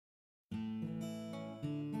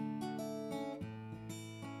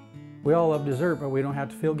We all love dessert, but we don't have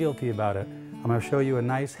to feel guilty about it. I'm going to show you a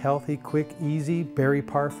nice, healthy, quick, easy berry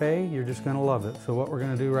parfait. You're just going to love it. So what we're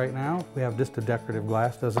going to do right now, we have just a decorative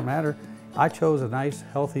glass, doesn't matter. I chose a nice,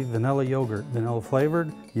 healthy vanilla yogurt. Vanilla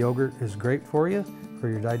flavored yogurt is great for you, for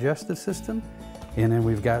your digestive system. And then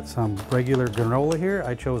we've got some regular granola here.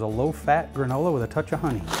 I chose a low-fat granola with a touch of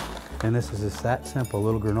honey. And this is just that simple, a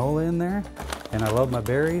little granola in there. And I love my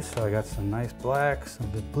berries, so I got some nice blacks, some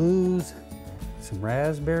good blues, some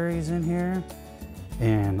raspberries in here.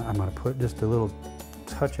 And I'm gonna put just a little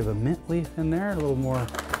touch of a mint leaf in there, a little more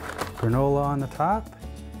granola on the top.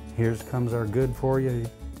 Here comes our good for you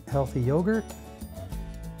healthy yogurt.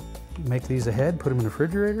 Make these ahead, put them in the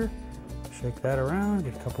refrigerator. Shake that around,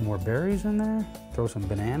 get a couple more berries in there. Throw some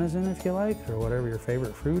bananas in if you like, or whatever your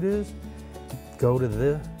favorite fruit is. Go to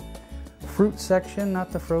the fruit section,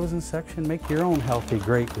 not the frozen section. Make your own healthy,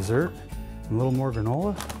 great dessert. A little more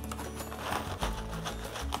granola.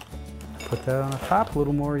 Put that on the top, a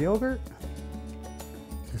little more yogurt.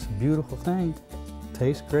 It's a beautiful thing.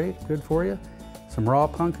 Tastes great, good for you. Some raw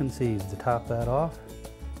pumpkin seeds to top that off.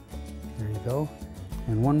 There you go.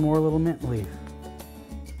 And one more little mint leaf.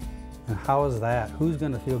 And how is that? Who's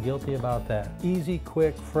gonna feel guilty about that? Easy,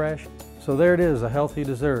 quick, fresh. So there it is, a healthy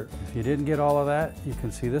dessert. If you didn't get all of that, you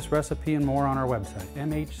can see this recipe and more on our website,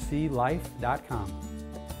 mhclife.com.